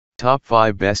Top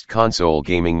 5 Best Console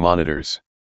Gaming Monitors.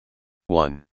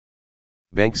 1.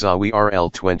 BenQ Zowie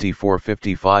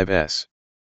RL2455S.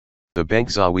 The BenQ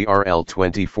Zowie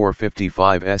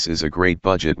RL2455S is a great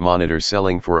budget monitor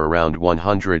selling for around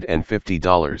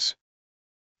 $150.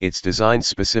 It's designed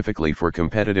specifically for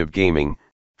competitive gaming,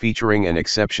 featuring an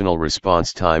exceptional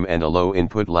response time and a low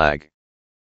input lag.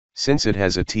 Since it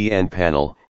has a TN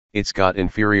panel, it's got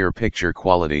inferior picture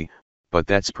quality, but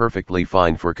that's perfectly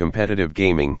fine for competitive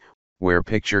gaming, where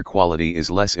picture quality is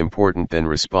less important than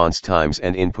response times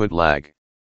and input lag.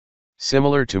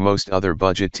 Similar to most other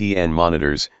budget TN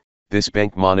monitors, this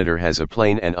BenQ monitor has a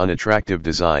plain and unattractive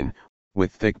design,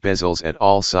 with thick bezels at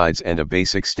all sides and a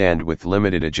basic stand with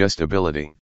limited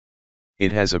adjustability.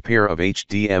 It has a pair of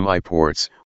HDMI ports,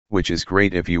 which is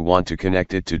great if you want to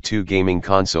connect it to two gaming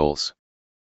consoles.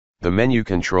 The menu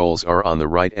controls are on the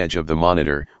right edge of the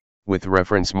monitor, with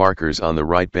reference markers on the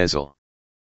right bezel.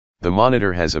 The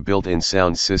monitor has a built-in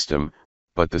sound system,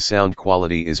 but the sound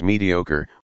quality is mediocre,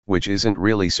 which isn't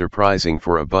really surprising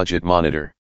for a budget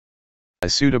monitor. A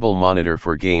suitable monitor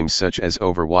for games such as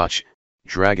Overwatch,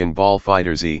 Dragon Ball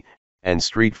FighterZ, and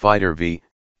Street Fighter V,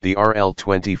 the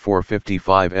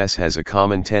RL2455S has a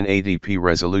common 1080p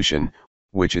resolution,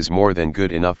 which is more than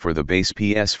good enough for the base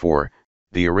PS4,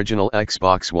 the original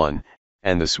Xbox One,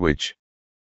 and the Switch.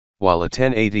 While a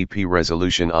 1080p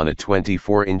resolution on a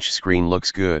 24-inch screen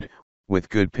looks good, with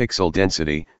good pixel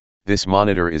density, this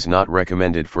monitor is not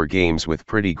recommended for games with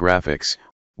pretty graphics,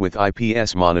 with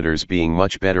IPS monitors being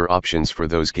much better options for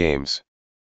those games.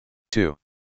 2.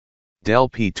 Dell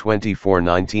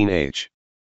P2419H.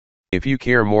 If you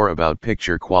care more about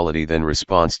picture quality than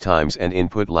response times and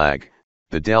input lag,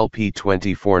 the Dell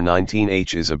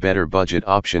P2419H is a better budget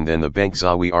option than the BenQ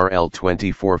Zowie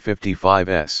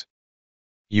RL2455S.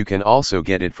 You can also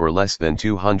get it for less than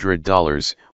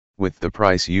 $200, with the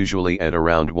price usually at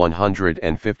around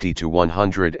 $150 to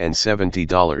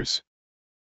 $170.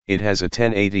 It has a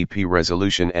 1080p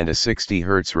resolution and a 60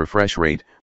 Hz refresh rate,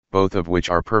 both of which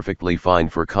are perfectly fine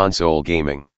for console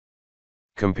gaming.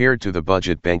 Compared to the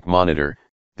budget BenQ monitor,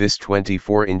 this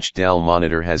 24-inch Dell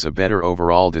monitor has a better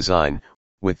overall design,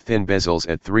 with thin bezels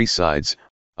at three sides,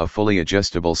 a fully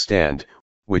adjustable stand,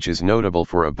 which is notable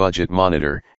for a budget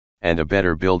monitor, and a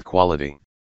better build quality.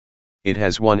 It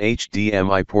has one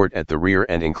HDMI port at the rear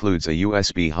and includes a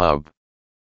USB hub.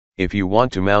 If you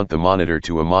want to mount the monitor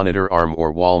to a monitor arm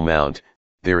or wall mount,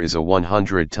 there is a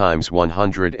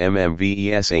 100x100 mm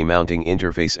VESA mounting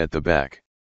interface at the back.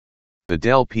 The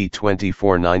Dell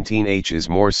P2419H is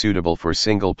more suitable for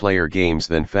single-player games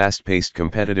than fast-paced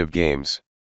competitive games.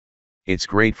 It's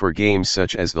great for games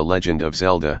such as The Legend of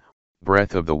Zelda,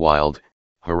 Breath of the Wild,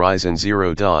 Horizon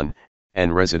Zero Dawn,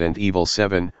 and Resident Evil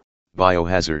 7,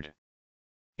 Biohazard.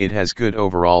 It has good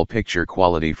overall picture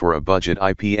quality for a budget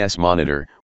IPS monitor,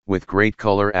 with great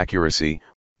color accuracy,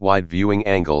 wide viewing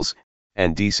angles,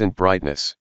 and decent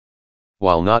brightness.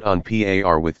 While not on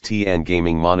par with TN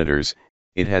gaming monitors,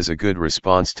 it has a good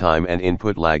response time and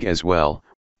input lag as well,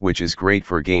 which is great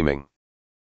for gaming.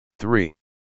 3.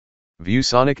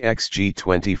 ViewSonic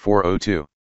XG2402.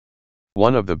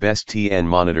 One of the best TN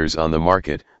monitors on the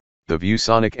market, the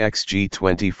ViewSonic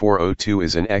XG2402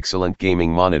 is an excellent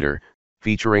gaming monitor,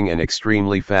 featuring an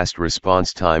extremely fast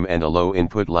response time and a low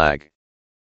input lag.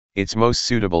 It's most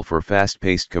suitable for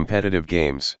fast-paced competitive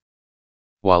games.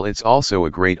 While it's also a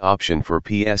great option for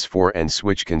PS4 and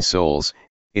Switch consoles,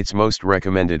 it's most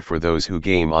recommended for those who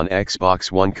game on Xbox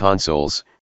One consoles,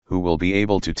 who will be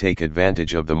able to take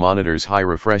advantage of the monitor's high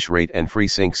refresh rate and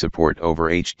FreeSync support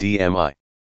over HDMI.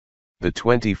 The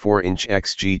 24-inch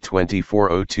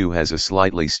XG2402 has a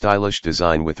slightly stylish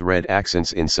design with red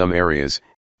accents in some areas,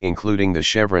 including the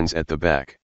chevrons at the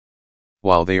back.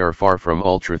 While they are far from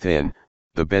ultra-thin,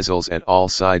 the bezels at all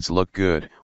sides look good,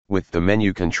 with the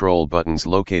menu control buttons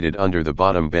located under the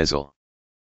bottom bezel.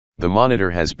 The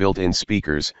monitor has built-in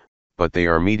speakers, but they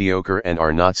are mediocre and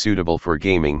are not suitable for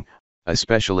gaming,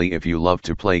 especially if you love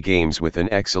to play games with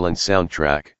an excellent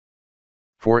soundtrack.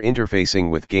 For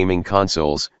interfacing with gaming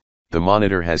consoles, the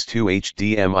monitor has two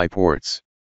HDMI ports.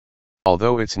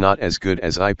 Although it's not as good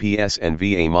as IPS and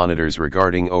VA monitors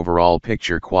regarding overall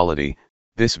picture quality,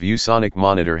 this ViewSonic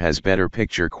monitor has better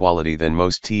picture quality than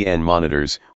most TN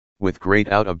monitors, with great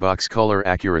out-of-box color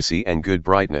accuracy and good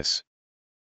brightness.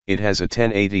 It has a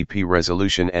 1080p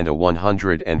resolution and a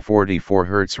 144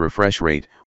 Hz refresh rate,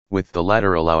 with the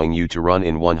latter allowing you to run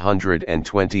in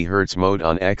 120 Hz mode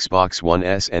on Xbox One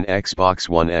S and Xbox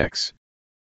One X.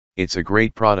 It's a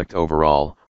great product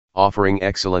overall, offering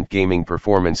excellent gaming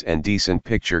performance and decent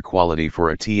picture quality for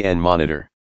a TN monitor.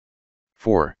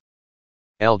 4.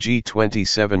 LG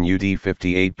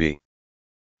 27UD58B.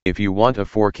 If you want a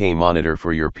 4K monitor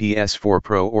for your PS4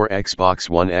 Pro or Xbox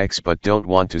One X but don't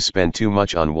want to spend too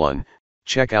much on one,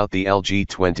 check out the LG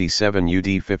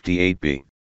 27UD58B.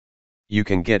 You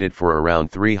can get it for around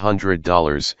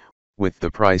 $300, with the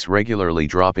price regularly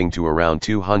dropping to around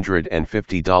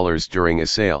 $250 during a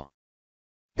sale.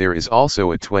 There is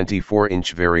also a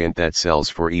 24-inch variant that sells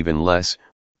for even less,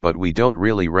 but we don't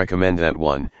really recommend that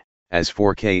one, as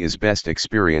 4K is best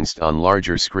experienced on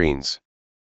larger screens.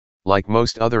 Like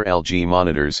most other LG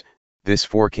monitors, this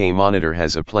 4K monitor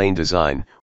has a plain design,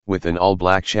 with an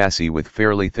all-black chassis with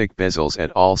fairly thick bezels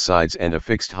at all sides and a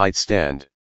fixed height stand.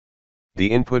 The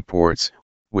input ports,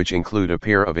 which include a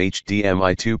pair of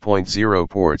HDMI 2.0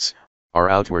 ports, are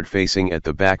outward-facing at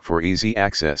the back for easy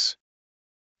access.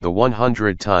 The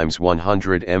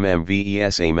 100x100mm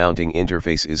VESA mounting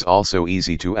interface is also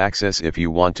easy to access if you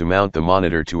want to mount the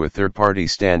monitor to a third-party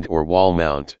stand or wall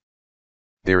mount.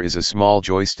 There is a small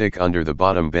joystick under the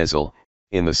bottom bezel,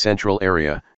 in the central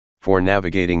area, for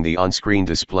navigating the on-screen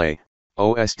display,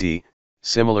 OSD,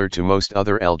 similar to most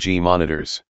other LG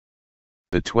monitors.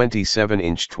 The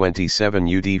 27-inch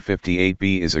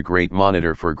 27UD58B is a great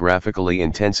monitor for graphically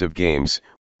intensive games,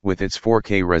 with its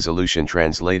 4K resolution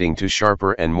translating to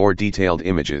sharper and more detailed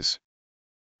images.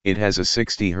 It has a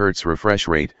 60 Hz refresh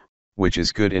rate, which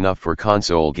is good enough for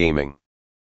console gaming.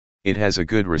 It has a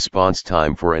good response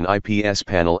time for an IPS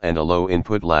panel and a low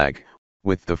input lag,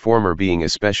 with the former being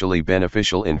especially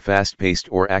beneficial in fast-paced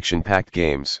or action-packed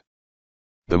games.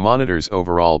 The monitor's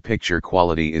overall picture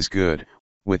quality is good,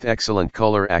 with excellent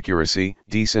color accuracy,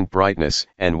 decent brightness,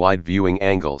 and wide viewing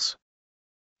angles.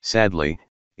 Sadly,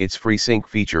 its FreeSync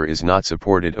feature is not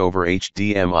supported over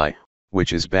HDMI,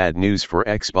 which is bad news for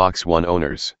Xbox One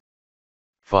owners.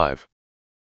 5.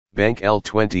 BenQ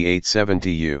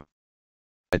EL2870U.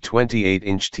 A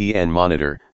 28-inch TN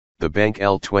monitor, the BenQ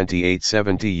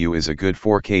EL2870U is a good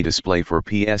 4K display for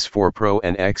PS4 Pro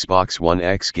and Xbox One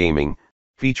X gaming,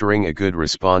 featuring a good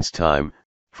response time,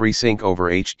 FreeSync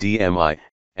over HDMI,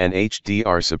 and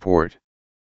HDR support.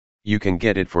 You can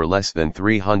get it for less than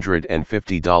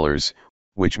 $350,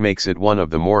 which makes it one of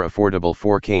the more affordable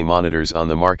 4K monitors on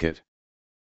the market.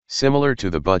 Similar to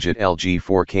the budget LG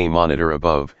 4K monitor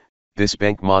above, this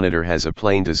BenQ monitor has a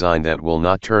plain design that will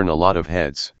not turn a lot of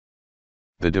heads.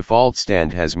 The default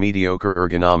stand has mediocre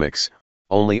ergonomics,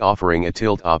 only offering a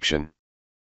tilt option.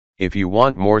 If you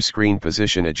want more screen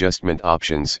position adjustment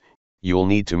options, you'll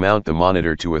need to mount the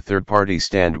monitor to a third-party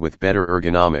stand with better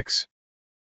ergonomics.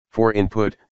 For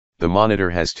input, the monitor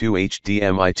has two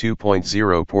HDMI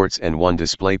 2.0 ports and one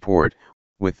display port,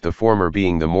 with the former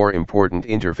being the more important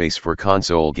interface for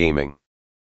console gaming.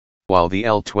 While the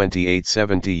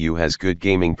EL2870U has good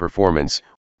gaming performance,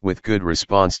 with good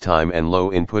response time and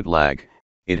low input lag,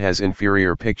 it has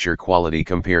inferior picture quality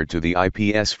compared to the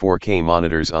IPS 4K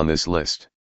monitors on this list.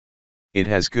 It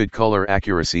has good color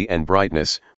accuracy and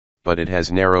brightness, but it has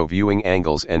narrow viewing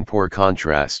angles and poor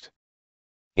contrast.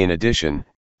 In addition,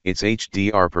 its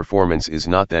HDR performance is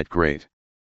not that great.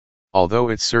 Although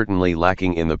it's certainly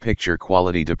lacking in the picture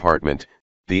quality department,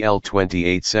 the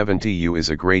EL2870U is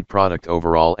a great product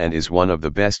overall and is one of the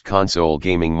best console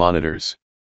gaming monitors.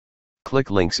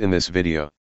 Click links in this video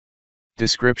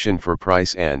description for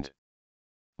price and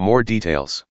more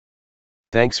details.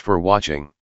 Thanks for watching.